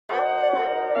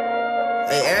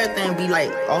Hey, everything be like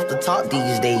off the top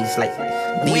these days. Like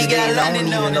these days, I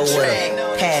don't even know what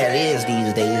a pad is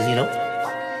these days. You know?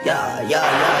 Yeah.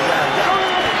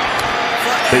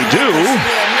 They do,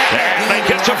 and they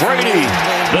get to Brady.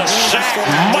 The sack,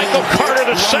 Michael Carter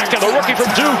the second, the rookie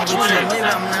from Duke.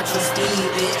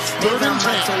 Third and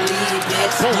 10.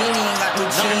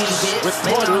 With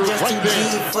Carter right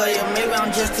there. Maybe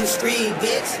I'm just too street,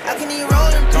 bitch. I can eat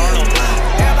rolling. Darnold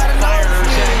fires,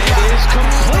 and it is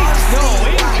complete. No,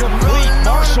 incomplete.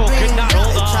 Marshall could not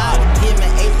hold on.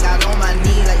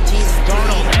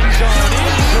 Darnold ends on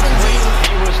incomplete.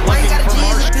 He was looking for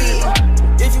Marshall.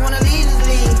 If you want to lead, just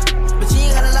lead. But you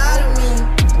ain't got a lot of me.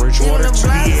 Bridgewater to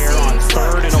the air on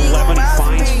 3rd and 11. He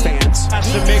finds Fance. Has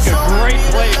to make a great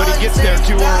play, but he gets there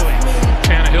too early.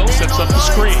 Tannehill sets up the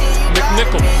screen.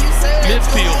 McNichol,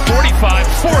 midfield,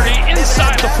 45-40,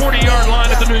 inside the 40-yard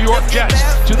line at the New York Jets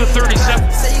to the 37.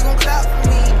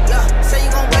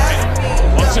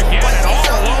 Once again, and all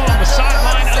alone on the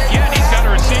sideline. Again, he's got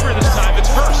a receiver this time. It's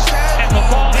Hurst, and the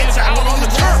ball is out on the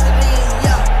turf.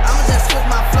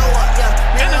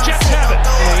 And the Jets have it.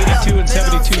 82 and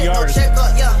 72 yards.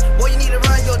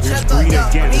 Here's Breida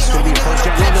again. This will be a first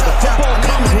down. Into the football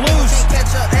comes loose.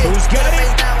 Who's got it?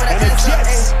 And the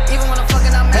Jets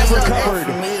have recovered.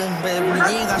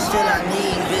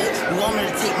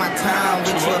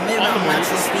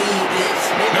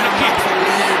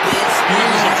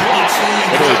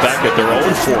 All the way back at their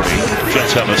own 40.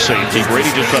 Jets have a safety. Brady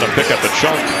just trying to pick up a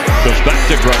chunk. Goes back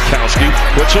to Gronkowski.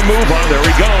 Puts a move on. There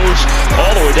he goes.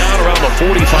 All the way down around the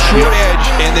 45. Short edge,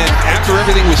 and then after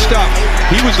everything was stopped,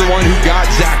 he was the one who got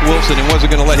Zach Wilson and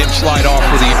wasn't going to let him slide off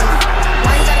for the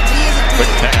Quick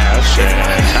pass and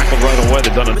tackled right away.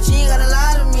 They've done it.